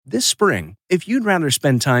This spring, if you'd rather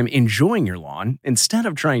spend time enjoying your lawn instead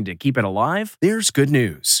of trying to keep it alive, there's good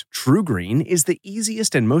news. TruGreen is the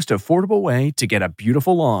easiest and most affordable way to get a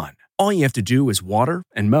beautiful lawn. All you have to do is water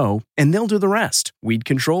and mow, and they'll do the rest. Weed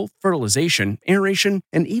control, fertilization, aeration,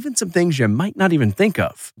 and even some things you might not even think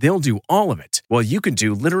of. They'll do all of it, while you can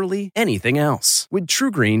do literally anything else. With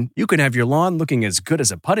TruGreen, you can have your lawn looking as good as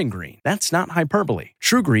a putting green. That's not hyperbole.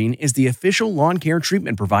 TruGreen is the official lawn care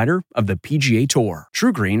treatment provider of the PGA Tour.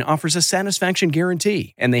 TruGreen offers a satisfaction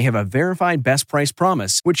guarantee, and they have a verified best price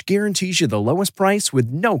promise, which guarantees you the lowest price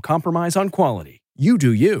with no compromise on quality. You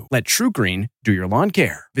do you. Let TruGreen do your lawn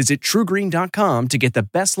care. Visit TruGreen.com to get the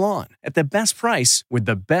best lawn at the best price with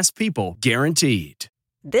the best people guaranteed.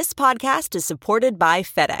 This podcast is supported by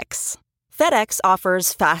FedEx. FedEx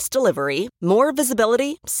offers fast delivery, more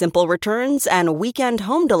visibility, simple returns, and weekend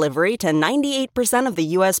home delivery to 98% of the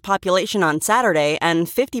U.S. population on Saturday and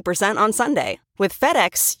 50% on Sunday. With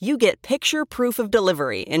FedEx, you get picture proof of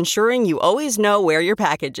delivery, ensuring you always know where your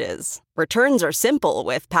package is. Returns are simple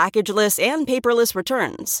with packageless and paperless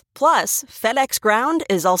returns. Plus, FedEx Ground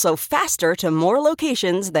is also faster to more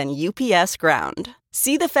locations than UPS Ground.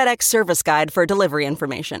 See the FedEx service guide for delivery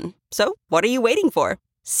information. So, what are you waiting for?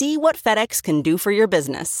 See what FedEx can do for your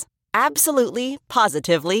business. Absolutely,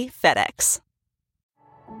 positively FedEx.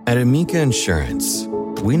 At Amica Insurance,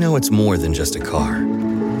 we know it's more than just a car.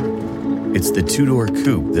 It's the two-door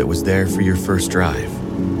coupe that was there for your first drive.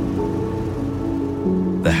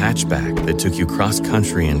 The hatchback that took you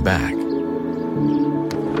cross-country and back.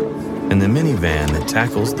 And the minivan that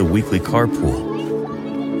tackles the weekly carpool.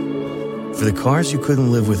 For the cars you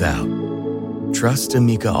couldn't live without, trust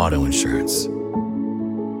Amica Auto Insurance.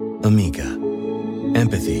 Amica.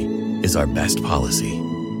 Empathy is our best policy.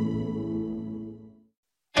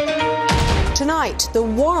 Tonight, the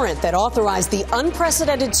warrant that authorized the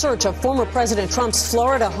unprecedented search of former President Trump's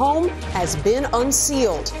Florida home has been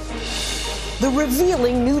unsealed. The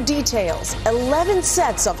revealing new details, 11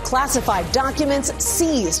 sets of classified documents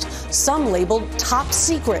seized, some labeled top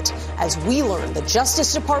secret, as we learn the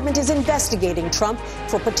Justice Department is investigating Trump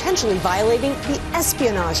for potentially violating the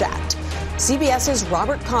Espionage Act. CBS's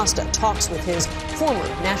Robert Costa talks with his former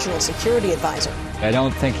national security advisor. I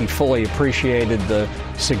don't think he fully appreciated the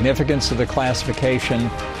significance of the classification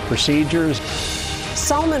procedures.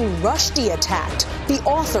 Salman Rushdie attacked. The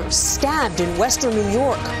author stabbed in western New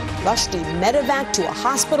York. Rushdie medevac to a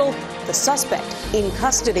hospital. The suspect in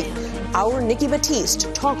custody. Our Nikki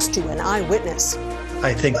Batiste talks to an eyewitness.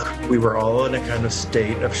 I think we were all in a kind of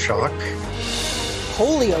state of shock.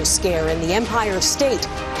 Polio scare in the Empire State.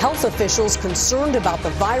 Health officials concerned about the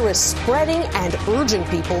virus spreading and urging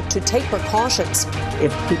people to take precautions.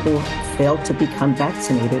 If people fail to become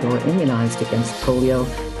vaccinated or immunized against polio,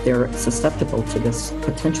 they're susceptible to this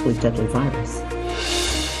potentially deadly virus.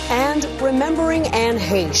 And remembering Anne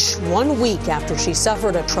Heche, 1 week after she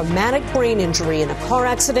suffered a traumatic brain injury in a car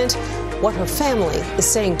accident, what her family is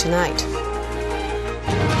saying tonight.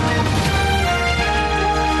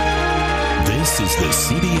 This is the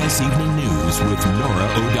CBS Evening News with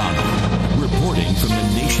Norah O'Donnell, reporting from the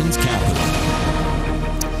nation's capital.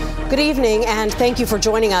 Good evening, and thank you for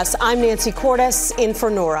joining us. I'm Nancy Cordes, in for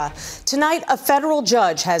Norah. Tonight, a federal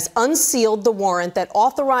judge has unsealed the warrant that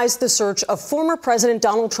authorized the search of former President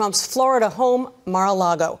Donald Trump's Florida home,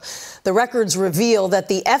 Mar-a-Lago. The records reveal that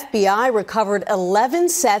the FBI recovered 11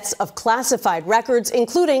 sets of classified records,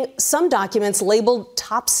 including some documents labeled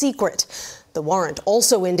top secret. The warrant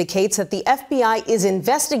also indicates that the FBI is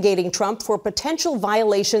investigating Trump for potential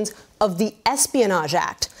violations of the Espionage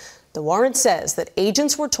Act. The warrant says that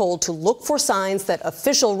agents were told to look for signs that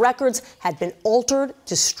official records had been altered,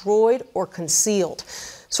 destroyed, or concealed.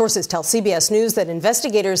 Sources tell CBS News that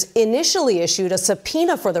investigators initially issued a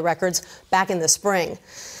subpoena for the records back in the spring.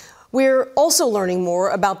 We're also learning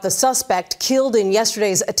more about the suspect killed in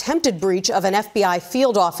yesterday's attempted breach of an FBI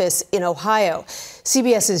field office in Ohio.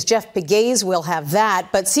 CBS's Jeff Pegues will have that,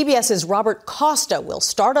 but CBS's Robert Costa will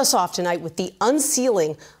start us off tonight with the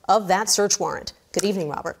unsealing of that search warrant. Good evening,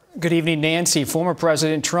 Robert. Good evening, Nancy. Former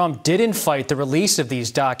President Trump didn't fight the release of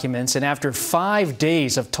these documents, and after 5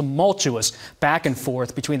 days of tumultuous back and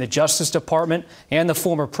forth between the Justice Department and the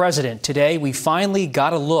former president, today we finally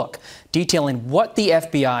got a look detailing what the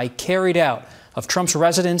FBI carried out of Trump's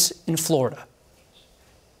residence in Florida.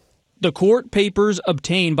 The court papers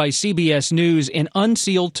obtained by CBS News and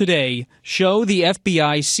unsealed today show the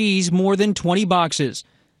FBI seized more than 20 boxes,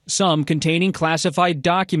 some containing classified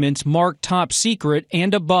documents marked top secret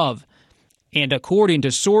and above. And according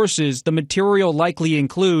to sources, the material likely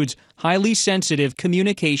includes highly sensitive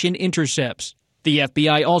communication intercepts. The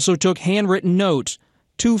FBI also took handwritten notes,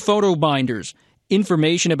 2 photo binders,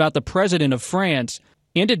 information about the president of France,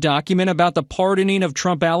 and a document about the pardoning of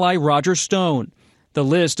Trump ally Roger Stone. The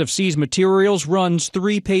list of seized materials runs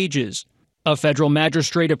 3 pages. A federal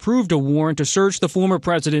magistrate approved a warrant to search the former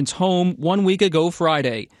president's home 1 week ago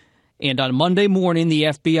Friday, and on Monday morning the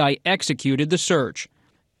FBI executed the search.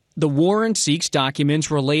 The warrant seeks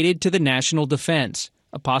documents related to the national defense,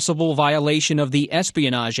 a possible violation of the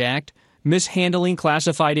Espionage Act, mishandling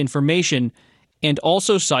classified information, and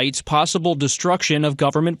also cites possible destruction of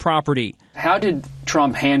government property. How did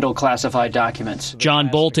Trump handle classified documents? John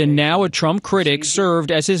Bolton, now a Trump critic,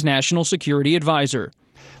 served as his national security advisor.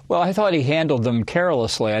 Well, I thought he handled them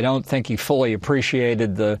carelessly. I don't think he fully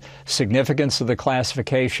appreciated the significance of the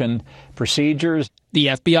classification procedures. The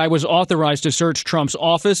FBI was authorized to search Trump's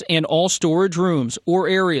office and all storage rooms or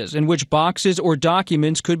areas in which boxes or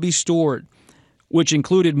documents could be stored, which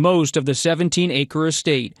included most of the 17-acre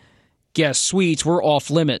estate. Guest suites were off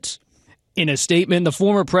limits. In a statement, the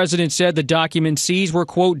former president said the documents seized were,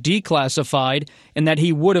 quote, declassified, and that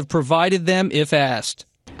he would have provided them if asked.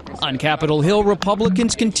 On Capitol Hill,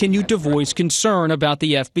 Republicans continued to voice concern about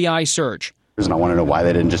the FBI search. And I want to know why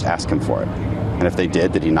they didn't just ask him for it. And if they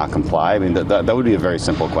did he not comply? I mean, that would be a very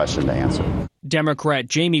simple question to answer. Democrat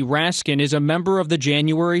Jamie Raskin is a member of the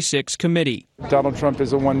January 6 committee. Donald Trump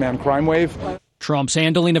is a one-man crime wave. Trump's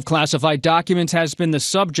handling of classified documents has been the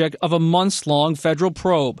subject of a months-long federal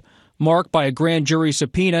probe, marked by a grand jury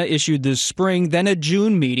subpoena issued this spring, then a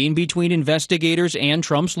June meeting between investigators and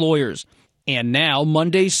Trump's lawyers. And now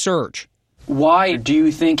Monday's search. Why do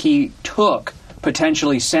you think he took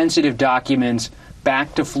potentially sensitive documents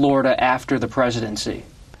back to Florida after the presidency?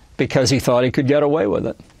 Because he thought he could get away with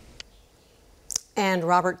it. And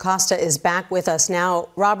Robert Costa is back with us now.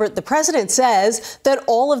 Robert, the president says that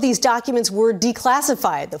all of these documents were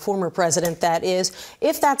declassified, the former president, that is.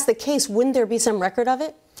 If that's the case, wouldn't there be some record of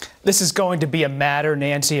it? This is going to be a matter,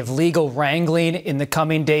 Nancy, of legal wrangling in the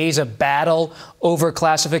coming days, a battle over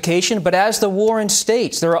classification. But as the warrant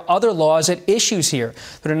states, there are other laws at issues here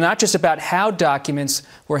that are not just about how documents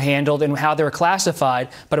were handled and how they were classified,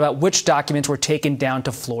 but about which documents were taken down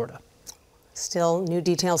to Florida. Still new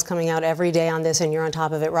details coming out every day on this, and you're on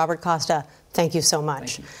top of it. Robert Costa, thank you so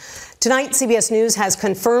much. Tonight, CBS News has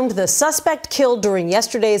confirmed the suspect killed during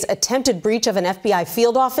yesterday's attempted breach of an FBI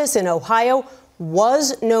field office in Ohio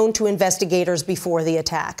was known to investigators before the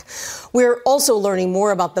attack. We're also learning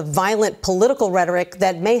more about the violent political rhetoric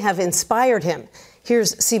that may have inspired him.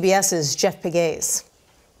 Here's CBS's Jeff Pegues.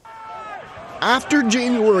 After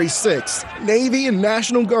January 6th, Navy and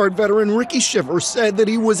National Guard veteran Ricky Schiffer said that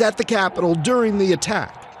he was at the Capitol during the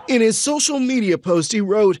attack. In his social media post, he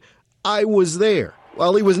wrote, "I was there."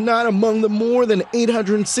 While he was not among the more than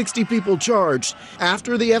 860 people charged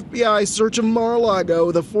after the FBI search of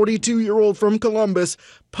Mar-a-Lago, the 42-year-old from Columbus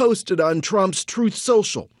posted on Trump's Truth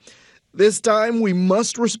Social, "This time we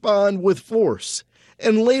must respond with force,"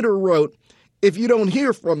 and later wrote, "If you don't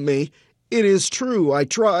hear from me, it is true I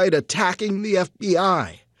tried attacking the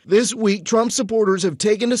FBI." This week, Trump supporters have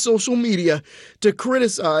taken to social media to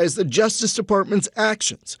criticize the Justice Department's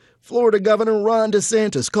actions. Florida Governor Ron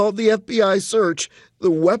DeSantis called the FBI search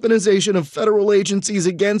the weaponization of federal agencies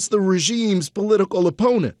against the regime's political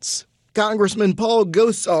opponents. Congressman Paul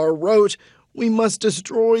Gosar wrote, "We must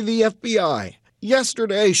destroy the FBI."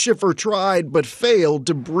 Yesterday, Schiffer tried but failed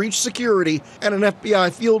to breach security at an FBI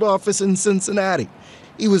field office in Cincinnati.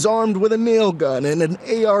 He was armed with a nail gun and an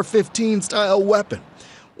AR-15-style weapon.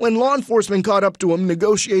 When law enforcement caught up to him,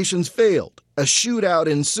 negotiations failed. A shootout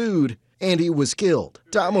ensued, and he was killed.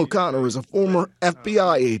 Tom O'Connor is a former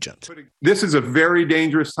FBI agent. This is a very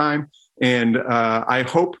dangerous time, and I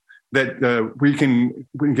hope that we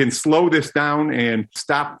can slow this down and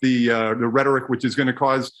stop the rhetoric, which is going to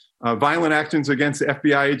cause violent actions against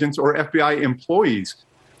FBI agents or FBI employees.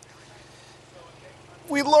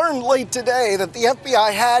 We learned late today that the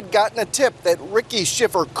FBI had gotten a tip that Ricky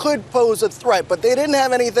Schiffer could pose a threat, but they didn't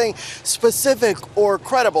have anything specific or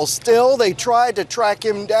credible. Still, they tried to track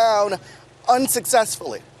him down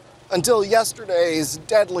unsuccessfully until yesterday's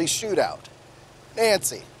deadly shootout.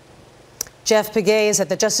 Nancy. Jeff Pegues at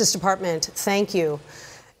the Justice Department, thank you.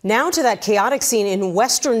 Now to that chaotic scene in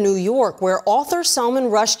Western New York where author Salman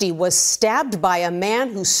Rushdie was stabbed by a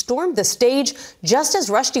man who stormed the stage just as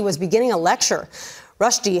Rushdie was beginning a lecture.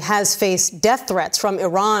 Rushdie has faced death threats from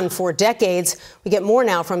Iran for decades. We get more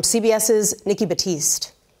now from CBS's Nikki Battiste.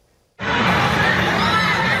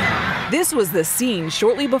 This was the scene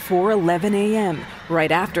shortly before 11 a.m.,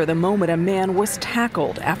 right after the moment a man was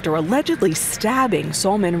tackled after allegedly stabbing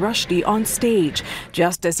Salman Rushdie on stage,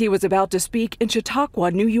 just as he was about to speak in Chautauqua,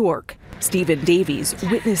 New York. Stephen Davies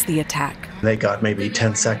witnessed the attack. They got maybe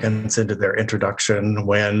 10 seconds into their introduction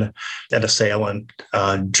when an assailant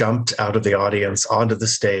jumped out of the audience onto the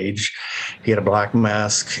stage. He had a black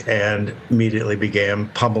mask and immediately began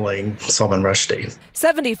pummeling Salman Rushdie.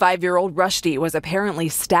 75-year-old Rushdie was apparently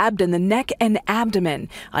stabbed in the neck and abdomen.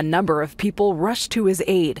 A number of people rushed to his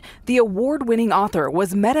aid. The award-winning author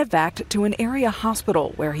was medevaced to an area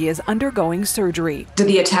hospital where he is undergoing surgery. Did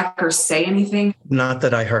the attackers say anything? Not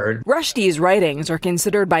that I heard. Rushdie's writings are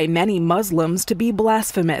considered by many Muslims to be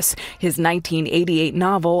blasphemous. His 1988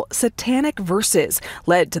 novel, Satanic Verses,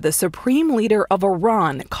 led to the supreme leader of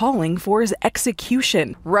Iran calling for his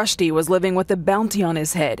execution. Rushdie was living with a bounty on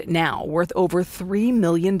his head, now worth over $3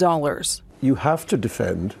 million. You have to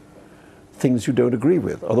defend things you don't agree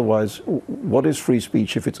with. Otherwise, what is free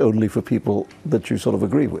speech if it's only for people that you sort of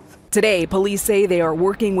agree with? Today, police say they are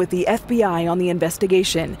working with the FBI on the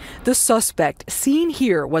investigation. The suspect seen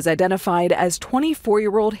here was identified as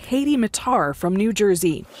 24-year-old Hadi Matar from New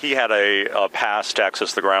Jersey. He had a pass to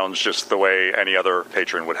access the grounds just the way any other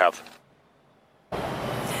patron would have.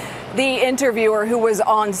 The interviewer who was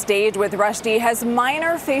on stage with Rushdie has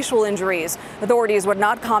minor facial injuries. Authorities would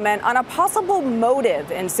not comment on a possible motive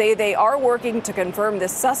and say they are working to confirm the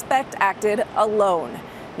suspect acted alone.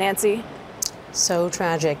 Nancy? So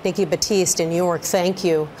tragic. Nikki Battiste in New York, thank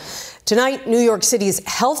you. Tonight, New York City's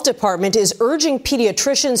health department is urging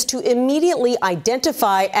pediatricians to immediately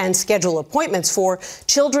identify and schedule appointments for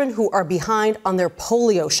children who are behind on their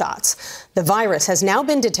polio shots. The virus has now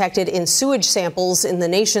been detected in sewage samples in the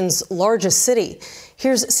nation's largest city.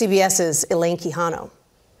 Here's CBS's Elaine Quijano.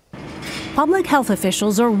 Public health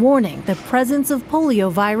officials are warning the presence of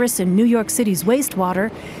polio virus in New York City's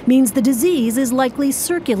wastewater means the disease is likely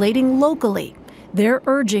circulating locally. They're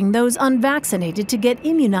urging those unvaccinated to get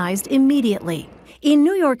immunized immediately. In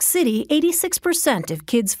New York City, 86% of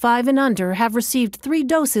kids 5 and under have received 3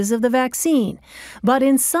 doses of the vaccine. But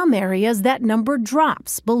in some areas, that number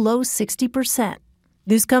drops below 60%.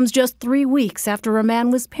 This comes just 3 weeks after a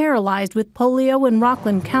man was paralyzed with polio in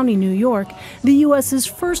Rockland County, New York, the U.S.'s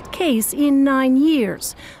first case in 9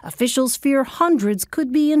 years. Officials fear hundreds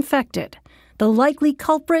could be infected. The likely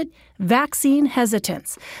culprit? Vaccine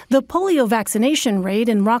hesitance. The polio vaccination rate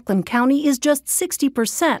in Rockland County is just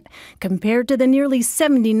 60%, compared to the nearly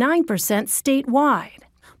 79% statewide.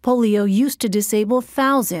 Polio used to disable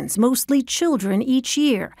thousands, mostly children, each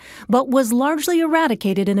year, but was largely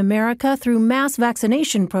eradicated in America through mass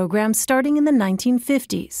vaccination programs starting in the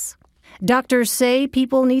 1950s. Doctors say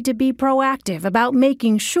people need to be proactive about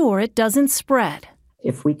making sure it doesn't spread.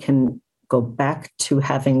 If we can go back to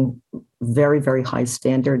having very, very high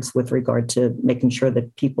standards with regard to making sure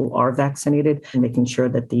that people are vaccinated and making sure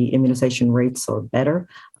that the immunization rates are better,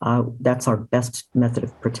 that's our best method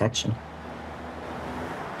of protection.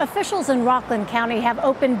 Officials in Rockland County have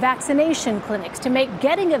opened vaccination clinics to make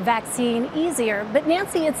getting a vaccine easier. But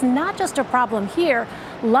Nancy, it's not just a problem here.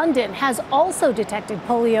 London has also detected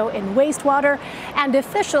polio in wastewater, and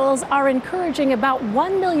officials are encouraging about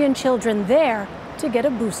 1 million children there to get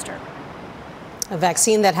a booster. A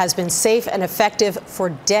vaccine that has been safe and effective for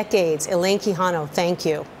decades. Elaine Quijano, thank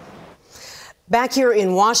you. Back here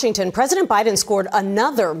in Washington, President Biden scored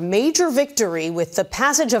another major victory with the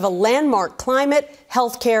passage of a landmark climate,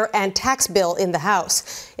 health care, and tax bill in the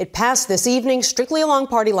House. It passed this evening strictly along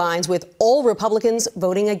party lines, with all Republicans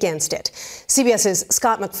voting against it. CBS's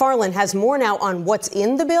Scott MacFarlane has more now on what's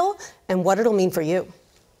in the bill and what it'll mean for you.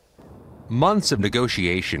 Months of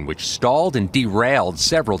negotiation, which stalled and derailed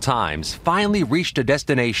several times, finally reached a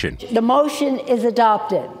destination. The motion is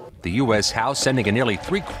adopted. The U.S. House sending a nearly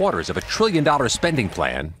 $750 billion spending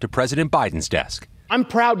plan to President Biden's desk. I'm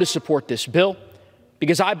proud to support this bill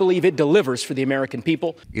because I believe it delivers for the American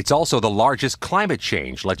people. It's also the largest climate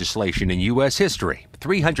change legislation in U.S. history.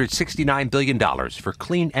 $369 billion for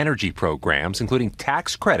clean energy programs, including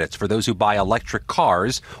tax credits for those who buy electric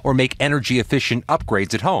cars or make energy-efficient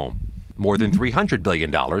upgrades at home. More than $300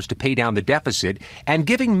 billion to pay down the deficit, and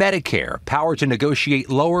giving Medicare power to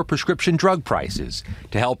negotiate lower prescription drug prices.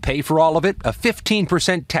 To help pay for all of it, a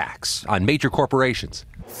 15% tax on major corporations.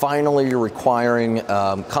 Finally, you're requiring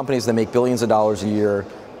companies that make billions of dollars a year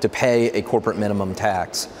to pay a corporate minimum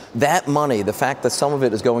tax. That money, the fact that some of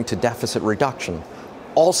it is going to deficit reduction,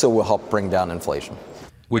 also will help bring down inflation.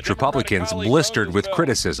 Which Republicans blistered with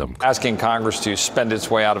criticism. Asking Congress to spend its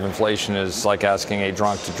way out of inflation is like asking a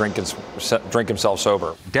drunk to drink himself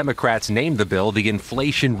sober. Democrats named the bill the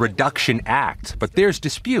Inflation Reduction Act, but there's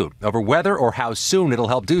dispute over whether or how soon it'll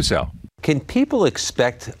help do so. Can people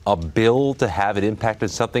expect a bill to have an impact on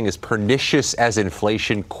something as pernicious as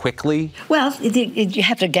inflation quickly? Well, you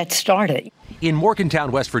have to get started. In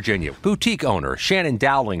Morgantown, West Virginia, boutique owner Shannon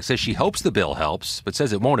Dowling says she hopes the bill helps, but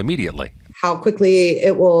says it won't immediately. How quickly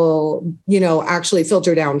it will, actually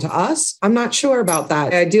filter down to us, I'm not sure about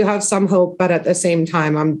that. I do have some hope, but at the same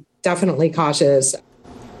time, I'm definitely cautious.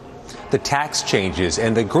 The tax changes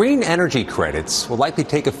and the green energy credits will likely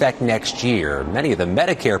take effect next year. Many of the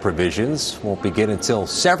Medicare provisions won't begin until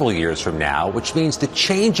several years from now, which means the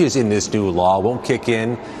changes in this new law won't kick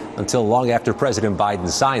in until long after President Biden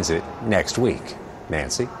signs it next week.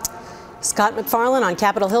 Nancy? Scott MacFarlane on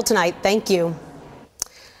Capitol Hill tonight. Thank you.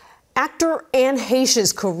 Actor Anne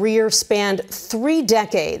Heche's career spanned 3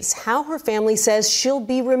 decades. How her family says she'll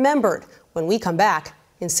be remembered when we come back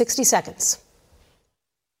in 60 seconds.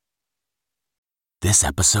 This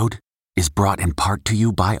episode is brought in part to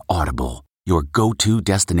you by Audible, your go-to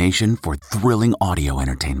destination for thrilling audio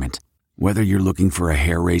entertainment. Whether you're looking for a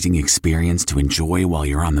hair-raising experience to enjoy while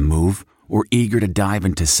you're on the move or eager to dive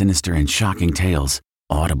into sinister and shocking tales,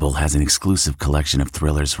 Audible has an exclusive collection of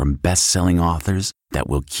thrillers from best-selling authors that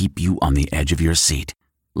will keep you on the edge of your seat.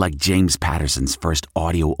 Like James Patterson's first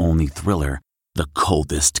audio-only thriller, The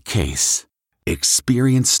Coldest Case.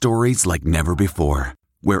 Experience stories like never before,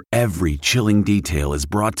 where every chilling detail is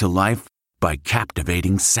brought to life by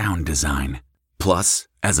captivating sound design. Plus,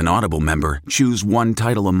 as an Audible member, choose one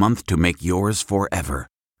title a month to make yours forever.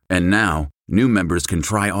 And now, new members can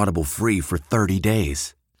try Audible free for 30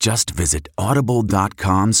 days. Just visit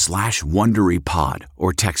audible.com/WonderyPod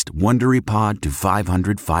or text WonderyPod to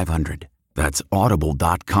 500-500. That's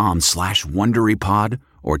audible.com/WonderyPod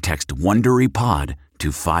or text WonderyPod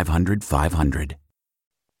to 500-500.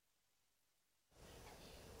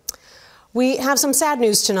 We have some sad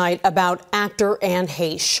news tonight about actor Anne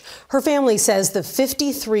Heche. Her family says the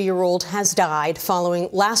 53-year-old has died following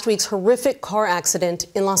last week's horrific car accident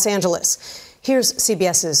in Los Angeles. Here's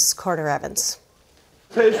CBS's Carter Evans.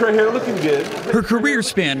 Heche right here, looking good. Her career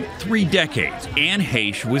spanned 3 decades. Anne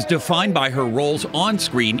Heche was defined by her roles on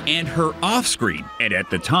screen and her off screen, and at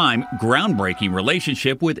the time, groundbreaking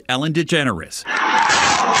relationship with Ellen DeGeneres.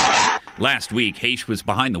 Last week, Heche was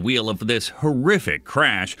behind the wheel of this horrific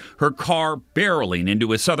crash, her car barreling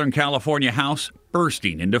into a Southern California house,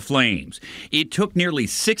 bursting into flames. It took nearly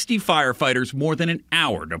 60 firefighters more than an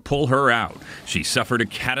hour to pull her out. She suffered a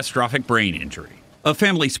catastrophic brain injury. A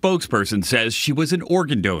family spokesperson says she was an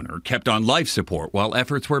organ donor, kept on life support while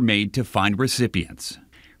efforts were made to find recipients.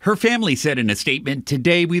 Her family said in a statement,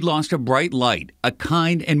 "Today we lost a bright light, a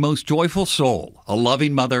kind and most joyful soul, a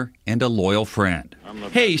loving mother, and a loyal friend."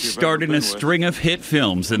 Heche starred in a string of hit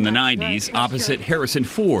films in the 90s opposite Harrison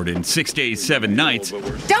Ford in 6 Days, 7 Nights.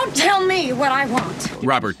 Don't tell me what I want.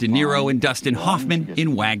 Robert De Niro and Dustin Hoffman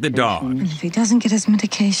in Wag the Dog. And if he doesn't get his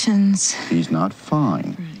medications, he's not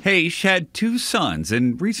fine. Heche had 2 sons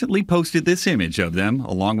and recently posted this image of them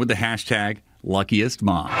along with the hashtag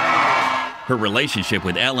 #LuckiestMom. Her relationship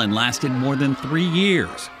with Ellen lasted more than 3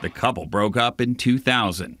 years. The couple broke up in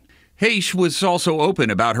 2000. Heche was also open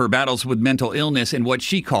about her battles with mental illness and what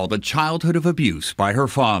she called a childhood of abuse by her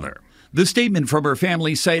father. The statement from her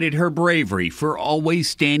family cited her bravery for always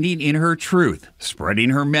standing in her truth, spreading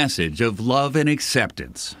her message of love and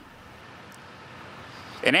acceptance.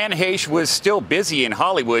 And Anne Heche was still busy in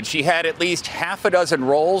Hollywood. She had at least half a dozen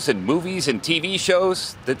roles in movies and TV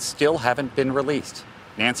shows that still haven't been released.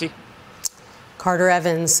 Nancy? Carter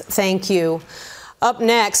Evans, thank you. Up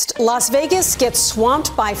next, Las Vegas gets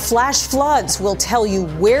swamped by flash floods. We'll tell you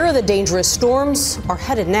where the dangerous storms are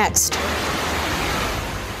headed next.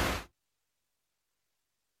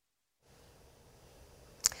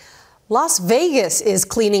 Las Vegas is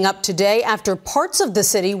cleaning up today after parts of the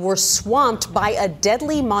city were swamped by a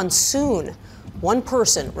deadly monsoon. One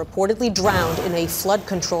person reportedly drowned in a flood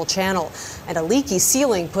control channel, and a leaky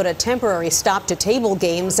ceiling put a temporary stop to table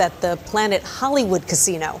games at the Planet Hollywood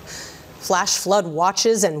Casino. Flash flood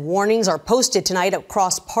watches and warnings are posted tonight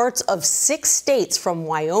across parts of 6 states from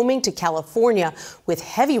Wyoming to California, with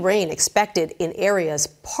heavy rain expected in areas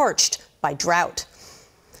parched by drought.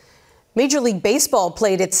 Major League Baseball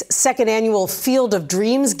played its second annual Field of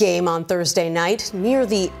Dreams game on Thursday night near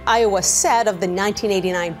the Iowa set of the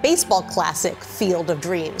 1989 baseball classic Field of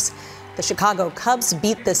Dreams. The Chicago Cubs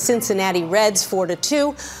beat the Cincinnati Reds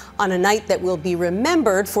 4-2 on a night that will be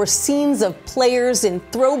remembered for scenes of players in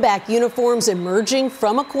throwback uniforms emerging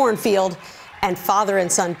from a cornfield and father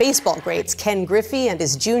and son baseball greats Ken Griffey and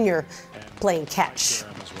his junior playing catch.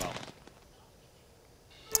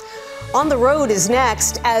 On the Road is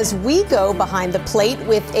next as we go behind the plate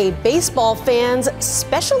with a baseball fan's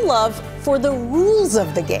special love for the rules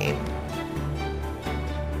of the game.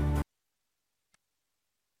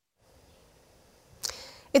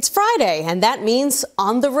 It's Friday, and that means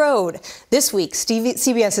on the road. This week,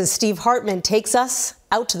 CBS's Steve Hartman takes us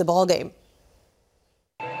out to the ballgame.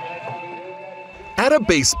 At a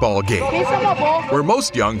baseball game, where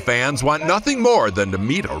most young fans want nothing more than to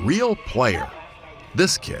meet a real player.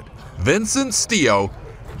 This kid, Vincent Stio,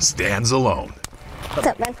 stands alone. What's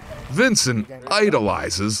up, man? Vincent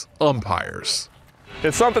idolizes umpires.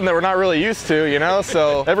 It's something that we're not really used to,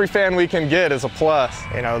 so every fan we can get is a plus.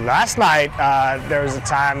 Last night, there was a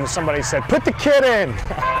time somebody said, put the kid in.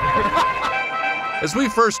 As we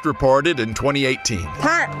first reported in 2018,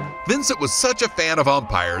 Vincent was such a fan of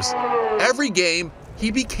umpires, every game he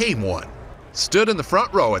became one. Stood in the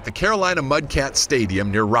front row at the Carolina Mudcats Stadium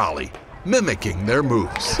near Raleigh, mimicking their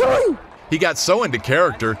moves. He got so into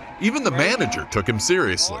character, even the manager took him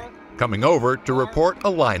seriously, coming over to report a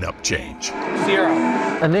lineup change.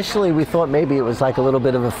 Initially, we thought maybe it was like a little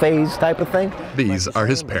bit of a phase type of thing. These are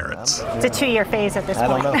his parents. It's a 2-year phase at this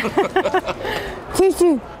point. I don't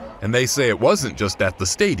know. And they say it wasn't just at the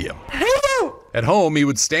stadium. At home, he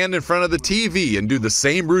would stand in front of the TV and do the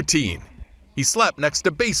same routine. He slept next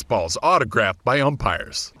to baseballs autographed by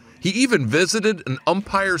umpires. He even visited an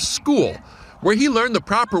umpire school where he learned the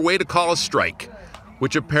proper way to call a strike,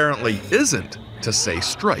 which apparently isn't to say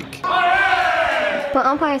strike. But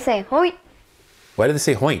umpires say, hoit. Why do they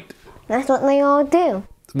say hoint? That's what they all do.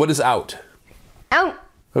 What is out? Out.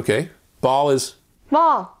 Okay. Ball is?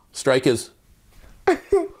 Ball. Strike is?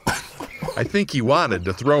 I think he wanted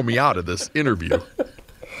to throw me out of this interview.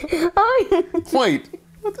 Wait,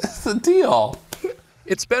 what's the deal?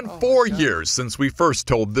 It's been 4 years since we first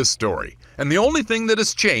told this story, and the only thing that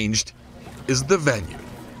has changed is the venue.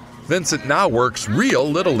 Vincent now works real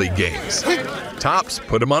Little League games. Topps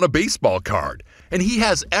put him on a baseball card, and he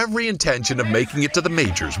has every intention of making it to the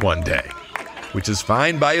majors one day, which is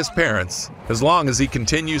fine by his parents as long as he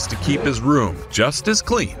continues to keep his room just as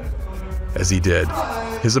clean as he did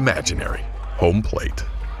his imaginary home plate.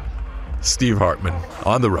 Steve Hartman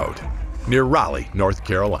on the road near Raleigh, North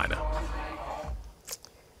Carolina.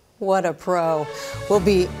 What a pro. We'll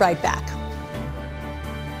be right back.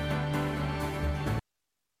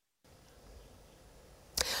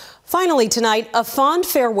 Finally tonight, a fond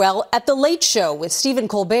farewell at The Late Show with Stephen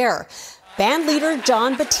Colbert. Band leader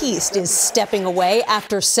Jon Batiste is stepping away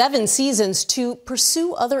after 7 seasons to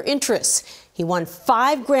pursue other interests. He won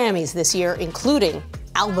 5 Grammys this year, including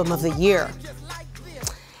Album of the Year.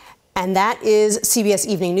 And that is CBS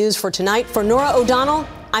Evening News for tonight. For Norah O'Donnell,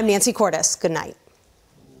 I'm Nancy Cordes. Good night.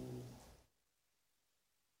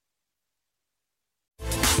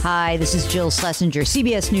 Hi, this is Jill Schlesinger,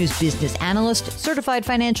 CBS News business analyst, certified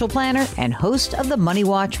financial planner, and host of the Money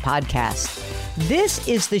Watch podcast. This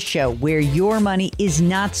is the show where your money is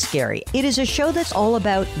not scary. It is a show that's all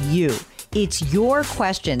about you. It's your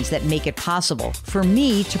questions that make it possible for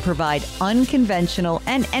me to provide unconventional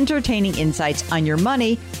and entertaining insights on your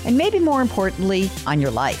money, and maybe more importantly, on your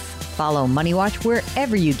life. Follow Money Watch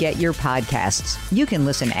wherever you get your podcasts. You can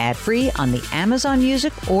listen ad-free on the Amazon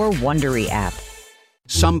Music or Wondery app.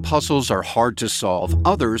 Some puzzles are hard to solve,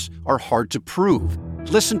 others are hard to prove.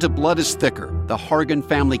 Listen to Blood is Thicker, The Hargan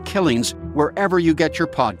Family Killings, wherever you get your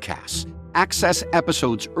podcasts. Access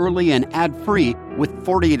episodes early and ad-free with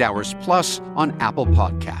 48 Hours Plus on Apple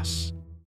Podcasts.